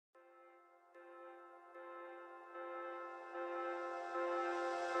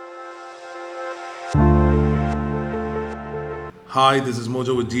Hi, this is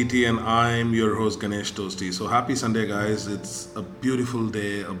Mojo with GT, and I'm your host Ganesh Toasty. So happy Sunday, guys! It's a beautiful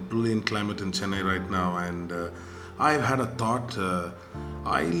day, a brilliant climate in Chennai right now, and I've had a thought.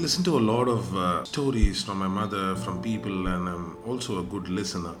 I listen to a lot of stories from my mother, from people, and I'm also a good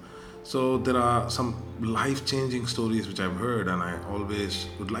listener. So there are some life-changing stories which I've heard, and I always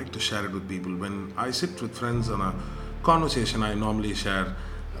would like to share it with people. When I sit with friends on a conversation, I normally share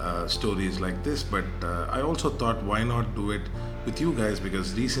stories like this, but I also thought, why not do it with you guys,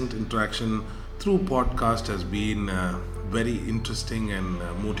 because recent interaction through podcast has been very interesting and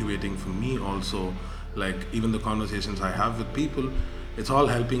motivating for me also. Like, even the conversations I have with people, it's all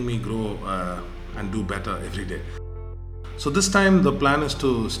helping me grow and do better every day. So this time the plan is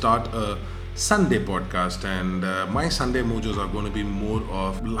to start a Sunday podcast, and my Sunday mojos are going to be more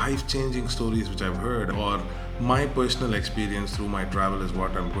of life-changing stories which I've heard, or my personal experience through my travel is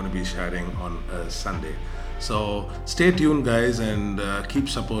what I'm going to be sharing on a Sunday. So stay tuned, guys, and keep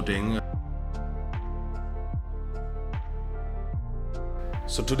supporting.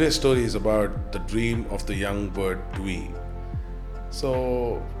 So today's story is about the dream of the young bird Tui.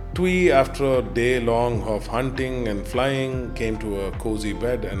 So Tui, after a day long of hunting and flying, came to a cozy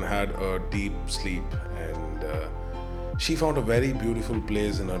bed and had a deep sleep. And she found a very beautiful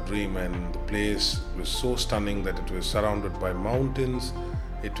place in her dream, and the place was so stunning that it was surrounded by mountains.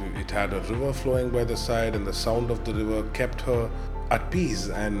 It had a river flowing by the side, and the sound of the river kept her at peace.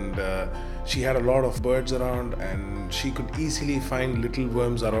 And she had a lot of birds around, and she could easily find little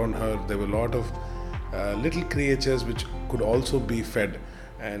worms around her. There were a lot of little creatures which could also be fed.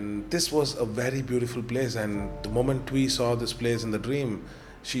 And this was a very beautiful place. And the moment Tui saw this place in the dream,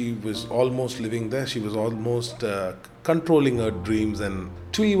 she was almost living there. She was almost controlling her dreams. And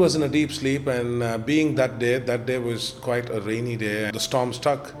Tui was in a deep sleep. And being that day was quite a rainy day. The storm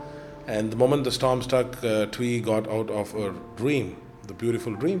struck. And the moment the storm struck, Tui got out of her dream, the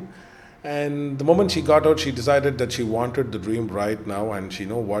beautiful dream. And the moment she got out, she decided that she wanted the dream right now, and she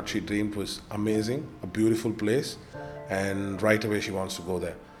know what she dreamed was amazing, a beautiful place, and right away she wants to go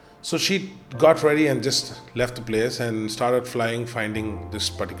there. So she got ready and just left the place and started flying, finding this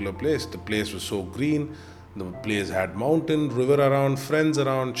particular place. The place was so green. The place had mountain, river around, friends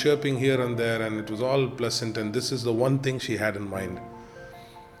around, chirping here and there, and it was all pleasant. And this is the one thing she had in mind.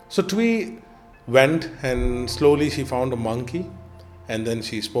 So Tui went, and slowly she found a monkey. And then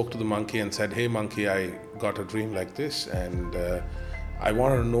she spoke to the monkey and said, "Hey monkey, I got a dream like this, and I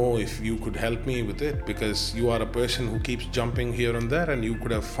want to know if you could help me with it, because you are a person who keeps jumping here and there, and you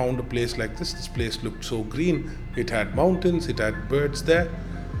could have found a place like this. This place looked so green. It had mountains, it had birds there."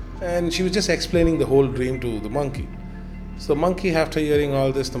 And she was just explaining the whole dream to the monkey. So the monkey, after hearing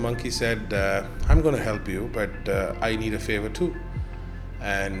all this, the monkey said, "I'm going to help you, but I need a favor too."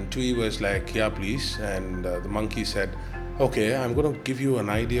 And Tui was like, "Yeah, please." And the monkey said, "Okay, I'm going to give you an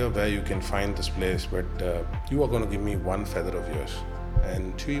idea where you can find this place, but you are going to give me one feather of yours."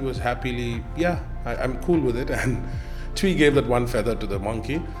 And Tui was happily, "Yeah, I'm cool with it." And Tui gave that one feather to the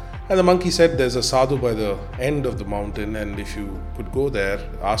monkey. And the monkey said, "There's a sadhu by the end of the mountain, and if you could go there,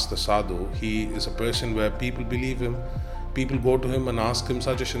 ask the sadhu. He is a person where people believe him. People go to him and ask him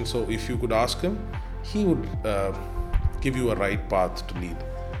suggestions. So if you could ask him, he would give you a right path to lead."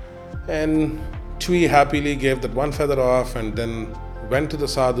 And Tui happily gave that one feather off and then went to the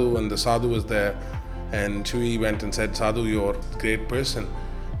sadhu, and the sadhu was there. And Tui went and said, "Sadhu, you're a great person.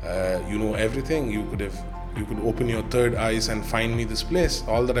 You know everything. You could open your third eyes and find me this place.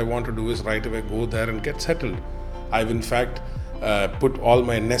 All that I want to do is right away go there and get settled. I've in fact put all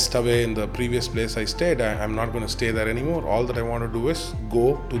my nest away in the previous place I stayed. I'm not going to stay there anymore. All that I want to do is go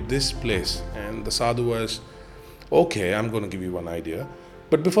to this place." And the sadhu was, "Okay, I'm going to give you one idea.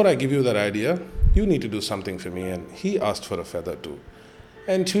 But before I give you that idea, you need to do something for me." And he asked for a feather too.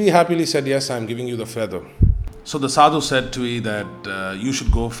 And Tui happily said, "Yes, I'm giving you the feather." So the sadhu said to Tui that you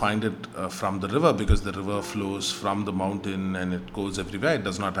should go find it from the river, because the river flows from the mountain and it goes everywhere. It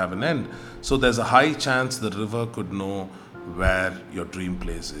does not have an end. So there's a high chance the river could know where your dream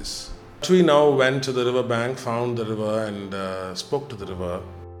place is. Tui now went to the river bank, found the river, and spoke to the river.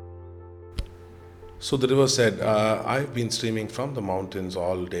 So the river said, "I've been streaming from the mountains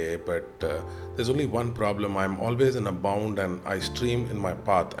all day, but there's only one problem. I'm always in a bound, and I stream in my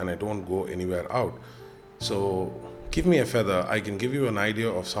path and I don't go anywhere out. So give me a feather. I can give you an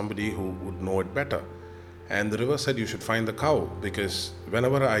idea of somebody who would know it better." And the river said, "You should find the cow, because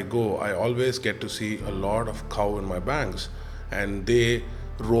whenever I go, I always get to see a lot of cow in my banks, and they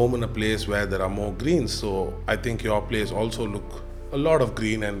roam in a place where there are more greens. So I think your place also look a lot of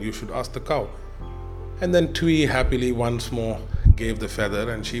green, and you should ask the cow." And then Tui happily once more gave the feather,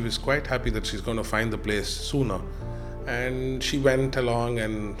 and she was quite happy that she's going to find the place sooner. And she went along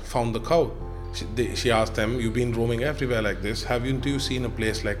and found the cow. She asked them, "You've been roaming everywhere like this. Haven't you seen a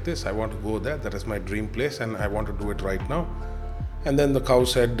place like this? I want to go there. That is my dream place, and I want to do it right now." And then the cow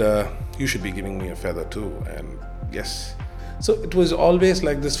said, "You should be giving me a feather too." And yes. So it was always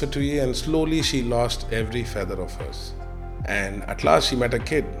like this for Tui, and slowly she lost every feather of hers. And at last she met a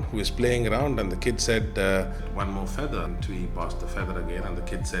kid who was playing around, and the kid said, "One more feather." And Tui passed the feather again, and the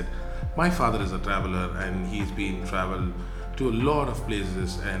kid said, "My father is a traveler, and he's been traveled to a lot of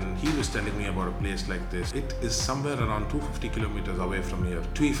places, and he was telling me about a place like this. It is somewhere around 250 kilometers away from here."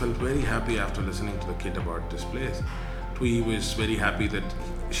 Tui felt very happy after listening to the kid about this place. Tui was very happy that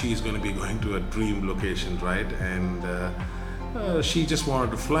she's going to be going to a dream location, right? And she just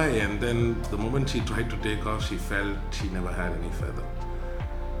wanted to fly, and then the moment she tried to take off, she felt she never had any feather.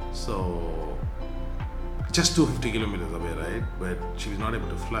 So just 250 kilometers away, right? But she was not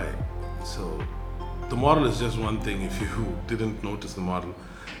able to fly. So the moral is just one thing, if you didn't notice the moral.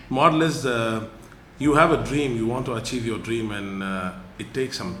 Moral is you have a dream, you want to achieve your dream, and it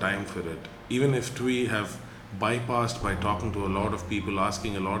takes some time for it. Even if Tui have bypassed by talking to a lot of people,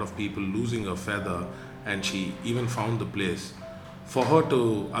 asking a lot of people, losing a feather, and she even found the place. For her to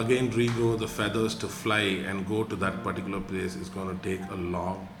again regrow the feathers to fly and go to that particular place is going to take a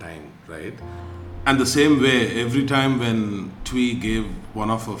long time, right? And the same way, every time when Tui gave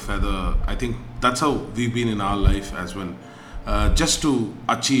one of her feather, I think that's how we've been in our life as well. Just to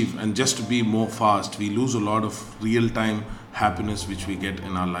achieve and just to be more fast, we lose a lot of real-time happiness which we get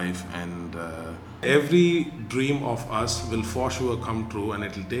in our life, and every dream of us will for sure come true, and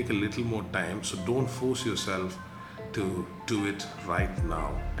it will take a little more time. So don't force yourself to do it right now,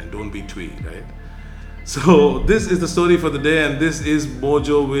 and don't be Tui, right? So this is the story for the day, and this is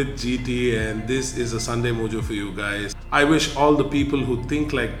Mojo with GT, and this is a Sunday Mojo for you guys. I wish all the people who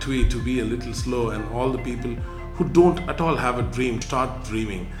think like Tui to be a little slow, and all the people who don't at all have a dream, start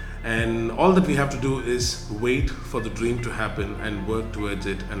dreaming. And all that we have to do is wait for the dream to happen and work towards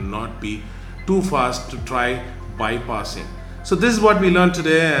it, and not be too fast to try bypassing. So this is what we learned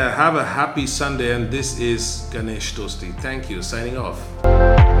today. Have a happy Sunday, and this is Ganesh Toasty. Thank you. Signing off.